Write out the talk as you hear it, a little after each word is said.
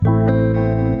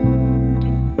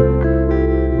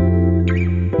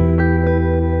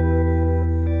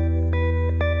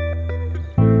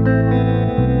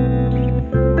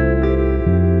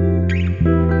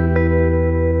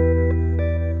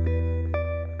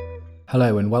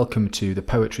Hello and welcome to The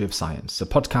Poetry of Science, a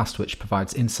podcast which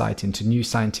provides insight into new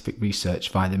scientific research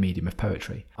via the medium of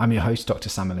poetry. I'm your host, Dr.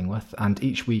 Sam Illingworth, and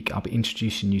each week I'll be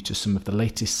introducing you to some of the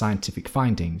latest scientific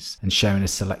findings and sharing a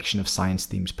selection of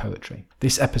science-themed poetry.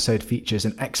 This episode features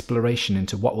an exploration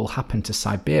into what will happen to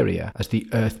Siberia as the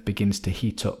Earth begins to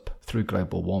heat up through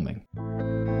global warming.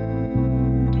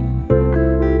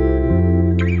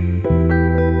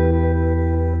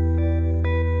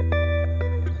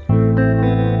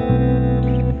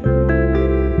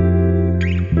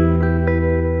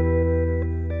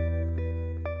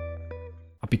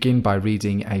 Begin by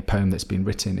reading a poem that's been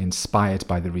written inspired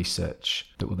by the research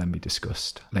that will then be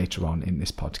discussed later on in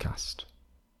this podcast.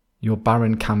 Your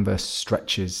barren canvas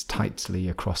stretches tightly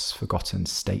across forgotten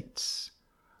states,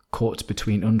 caught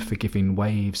between unforgiving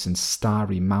waves and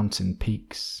starry mountain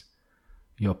peaks.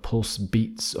 Your pulse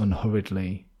beats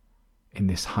unhurriedly in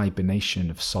this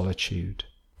hibernation of solitude.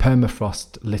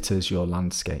 Permafrost litters your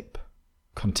landscape,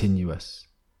 continuous,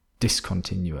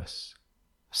 discontinuous,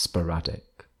 sporadic.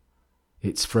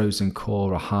 Its frozen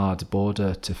core a hard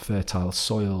border to fertile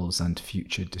soils and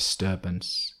future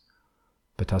disturbance.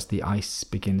 But as the ice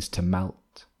begins to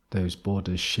melt, those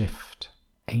borders shift,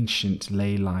 ancient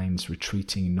ley lines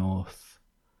retreating north,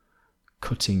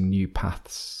 cutting new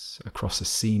paths across a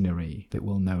scenery that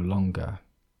will no longer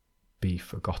be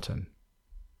forgotten.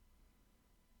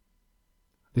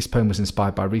 This poem was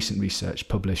inspired by recent research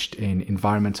published in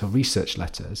Environmental Research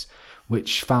Letters,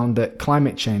 which found that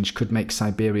climate change could make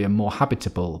Siberia more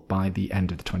habitable by the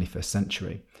end of the 21st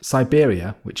century.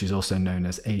 Siberia, which is also known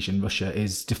as Asian Russia,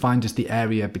 is defined as the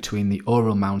area between the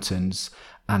Ural Mountains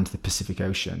and the Pacific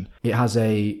Ocean. It has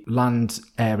a land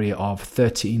area of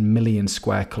 13 million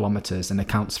square kilometres and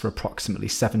accounts for approximately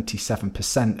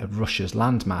 77% of Russia's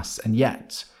landmass, and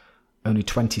yet only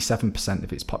 27%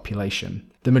 of its population.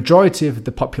 The majority of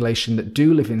the population that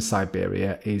do live in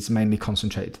Siberia is mainly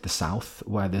concentrated to the south,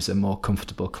 where there's a more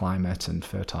comfortable climate and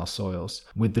fertile soils,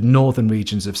 with the northern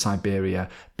regions of Siberia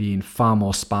being far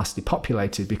more sparsely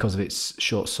populated because of its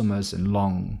short summers and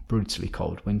long, brutally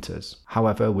cold winters.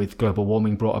 However, with global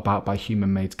warming brought about by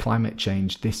human-made climate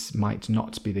change, this might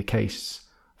not be the case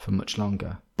for much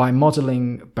longer. By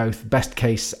modelling both best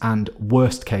case and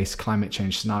worst case climate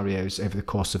change scenarios over the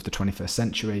course of the 21st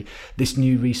century, this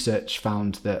new research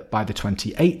found that by the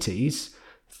 2080s,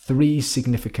 three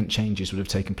significant changes would have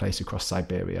taken place across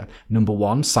Siberia. Number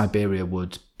one, Siberia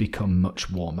would become much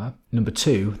warmer. Number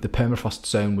two, the permafrost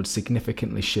zone would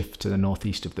significantly shift to the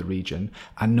northeast of the region.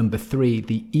 And number three,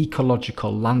 the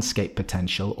ecological landscape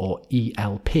potential, or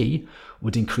ELP,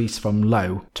 would increase from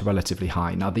low to relatively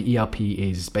high. Now, the ELP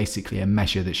is basically a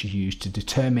measure that's used to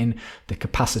determine the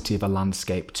capacity of a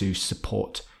landscape to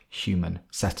support human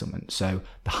settlement. So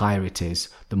the higher it is,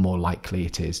 the more likely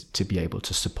it is to be able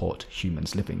to support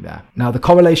humans living there. Now, the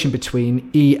correlation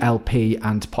between ELP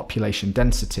and population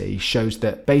density shows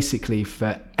that basically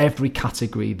for every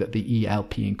category that the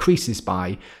ELP increases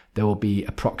by, there will be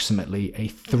approximately a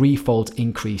threefold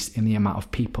increase in the amount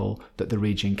of people that the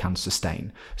region can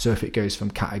sustain. So if it goes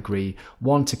from category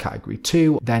 1 to category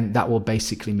 2, then that will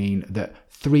basically mean that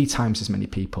 3 times as many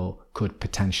people could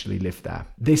potentially live there.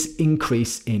 This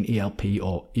increase in ELP,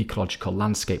 or ecological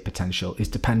landscape potential, is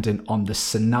dependent on the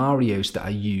scenarios that are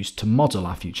used to model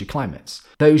our future climates.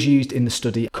 Those used in the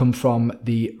study come from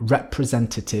the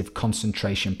representative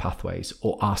concentration pathways,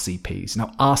 or RCPs.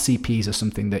 Now, RCPs are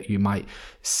something that you might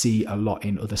see a lot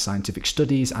in other scientific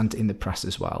studies and in the press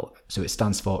as well. So it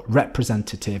stands for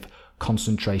representative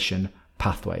concentration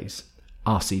pathways,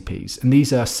 RCPs. And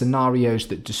these are scenarios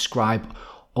that describe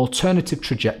alternative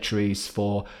trajectories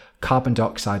for carbon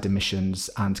dioxide emissions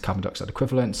and carbon dioxide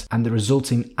equivalents and the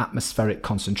resulting atmospheric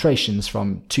concentrations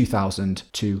from 2000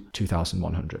 to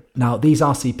 2100. Now, these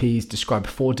RCPs describe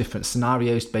 4 different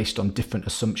scenarios based on different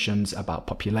assumptions about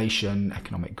population,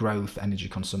 economic growth, energy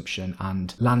consumption,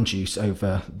 and land use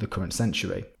over the current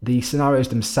century. The scenarios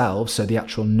themselves, so the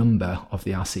actual number of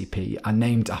the RCP, are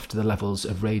named after the levels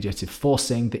of radiative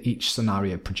forcing that each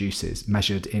scenario produces,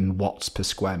 measured in watts per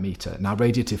square metre. Now,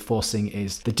 radiative forcing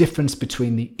is the difference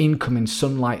between the incoming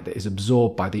sunlight that is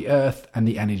absorbed by the Earth and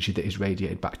the energy that is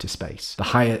radiated back to space. The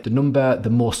higher the number, the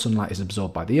more sunlight is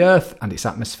absorbed by the Earth and its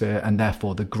atmosphere, and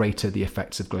therefore the greater the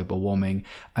effects of global warming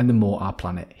and the more our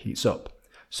planet heats up.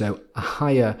 So a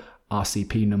higher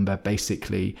RCP number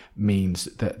basically means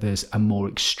that there's a more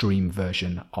extreme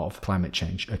version of climate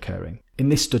change occurring. In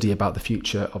this study about the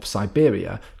future of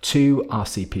Siberia, two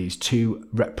RCPs, two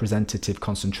representative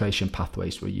concentration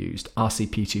pathways were used,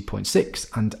 RCP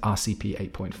 2.6 and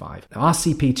RCP 8.5. Now,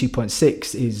 RCP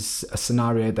 2.6 is a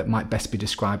scenario that might best be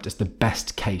described as the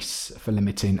best case for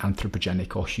limiting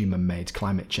anthropogenic or human-made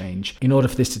climate change. In order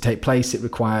for this to take place, it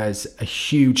requires a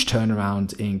huge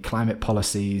turnaround in climate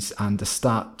policies and a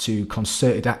start to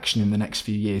concerted action in the next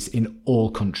few years in all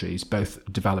countries, both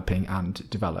developing and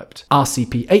developed.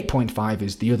 RCP 8.5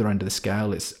 is the other end of the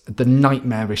scale. It's the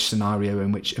nightmarish scenario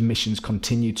in which emissions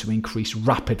continue to increase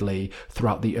rapidly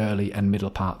throughout the early and middle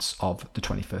parts of the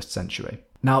 21st century.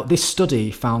 Now, this study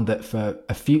found that for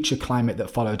a future climate that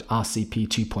followed RCP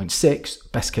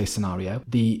 2.6, best case scenario,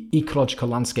 the ecological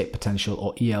landscape potential,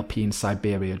 or ELP, in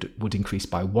Siberia would increase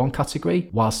by 1 category,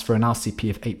 whilst for an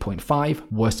RCP of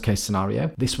 8.5, worst case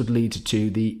scenario, this would lead to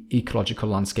the ecological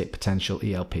landscape potential,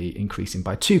 ELP, increasing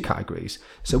by 2 categories.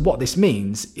 So what this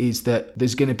means is that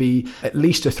there's going to be at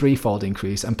least a 3-fold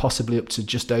increase and possibly up to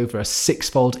just over a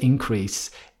 6-fold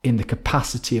increase in the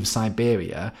capacity of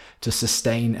Siberia to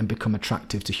sustain and become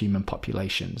attractive to human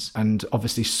populations. And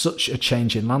obviously such a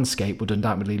change in landscape would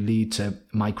undoubtedly lead to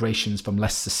migrations from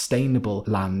less sustainable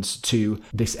lands to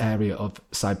this area of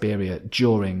Siberia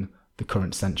during the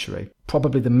current century.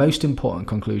 Probably the most important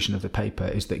conclusion of the paper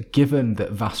is that given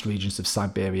that vast regions of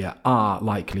Siberia are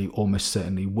likely, almost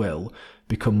certainly will,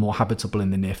 become more habitable in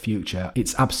the near future,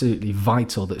 it's absolutely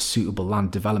vital that suitable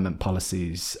land development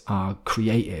policies are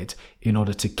created in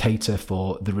order to cater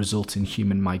for the resulting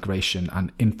human migration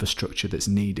and infrastructure that's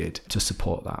needed to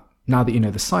support that. Now that you know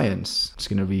the science, I'm just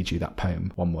going to read you that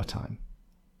poem one more time.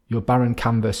 Your barren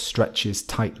canvas stretches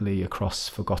tightly across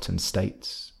forgotten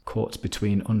states, caught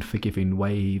between unforgiving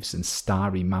waves and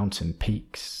starry mountain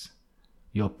peaks.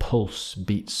 Your pulse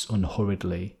beats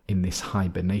unhurriedly in this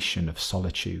hibernation of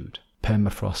solitude.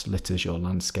 Permafrost litters your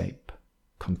landscape,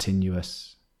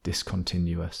 continuous,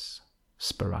 discontinuous,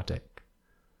 sporadic.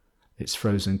 Its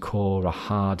frozen core a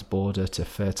hard border to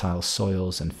fertile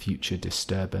soils and future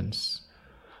disturbance.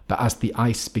 But as the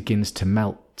ice begins to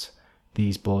melt,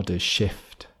 these borders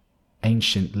shift,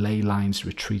 ancient ley lines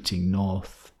retreating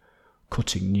north,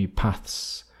 cutting new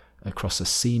paths across a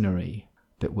scenery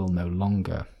that will no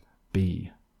longer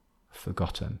be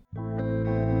forgotten.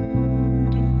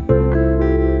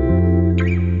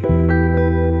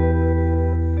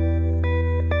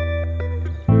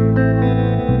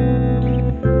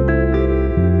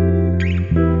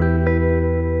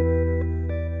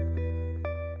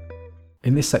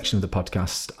 In this section of the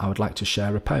podcast, I would like to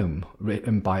share a poem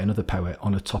written by another poet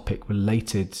on a topic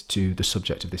related to the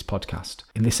subject of this podcast.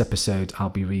 In this episode, I'll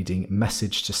be reading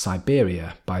Message to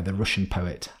Siberia by the Russian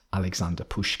poet Alexander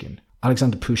Pushkin.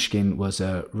 Alexander Pushkin was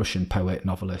a Russian poet,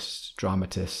 novelist,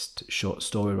 dramatist, short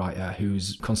story writer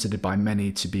who's considered by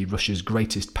many to be Russia's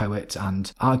greatest poet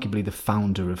and arguably the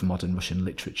founder of modern Russian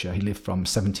literature. He lived from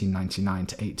 1799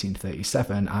 to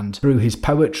 1837, and through his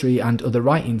poetry and other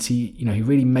writings, he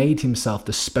really made himself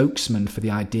the spokesman for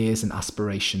the ideas and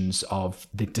aspirations of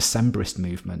the Decembrist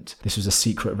movement. This was a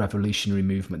secret revolutionary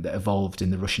movement that evolved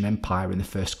in the Russian Empire in the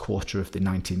first quarter of the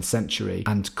 19th century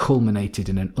and culminated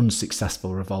in an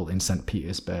unsuccessful revolt in St.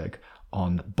 Petersburg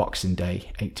on Boxing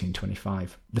Day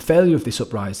 1825. The failure of this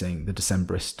uprising, the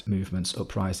Decembrist movement's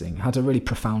uprising, had a really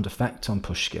profound effect on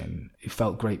Pushkin. He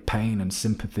felt great pain and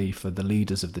sympathy for the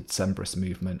leaders of the Decembrist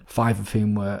movement, 5 of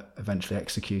whom were eventually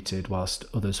executed, whilst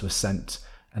others were sent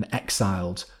and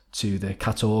exiled to the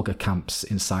Katorga camps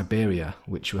in Siberia,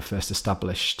 which were first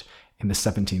established in the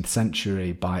 17th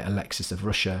century by Alexis of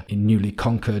Russia in newly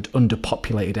conquered,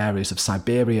 underpopulated areas of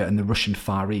Siberia and the Russian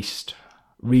Far East.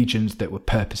 Regions that were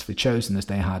purposefully chosen as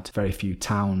they had very few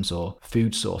towns or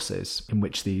food sources in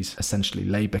which these essentially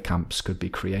labour camps could be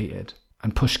created.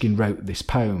 And Pushkin wrote this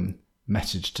poem,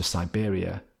 Message to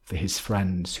Siberia, for his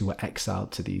friends who were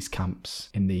exiled to these camps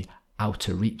in the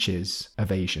outer reaches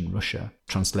of Asian Russia,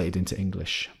 translated into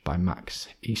English by Max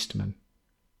Eastman.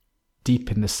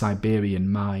 Deep in the Siberian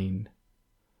mine,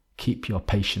 keep your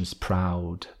patience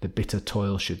proud, the bitter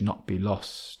toil should not be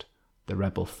lost, the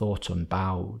rebel thought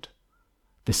unbowed.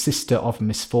 The sister of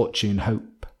misfortune,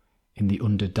 hope, in the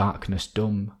underdarkness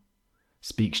dumb,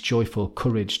 speaks joyful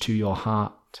courage to your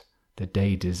heart, the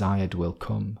day desired will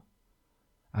come.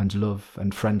 And love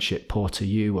and friendship pour to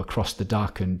you across the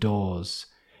darkened doors,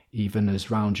 even as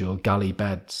round your galley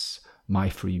beds my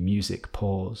free music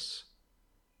pours.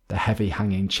 The heavy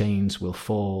hanging chains will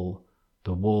fall,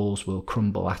 the walls will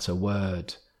crumble at a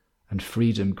word, and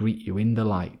freedom greet you in the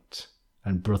light,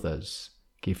 and brothers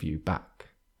give you back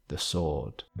the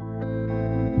sword.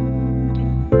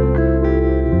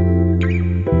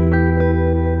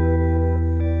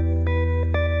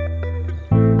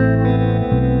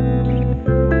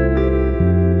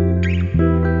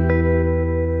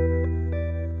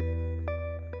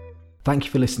 Thank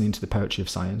you for listening to The Poetry of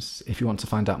Science. If you want to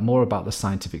find out more about the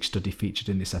scientific study featured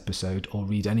in this episode or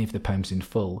read any of the poems in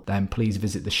full, then please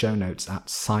visit the show notes at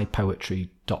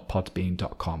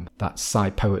scipoetry.podbean.com. That's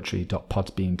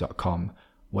scipoetry.podbean.com,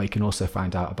 where you can also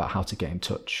find out about how to get in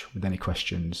touch with any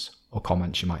questions or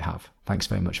comments you might have. Thanks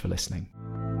very much for listening.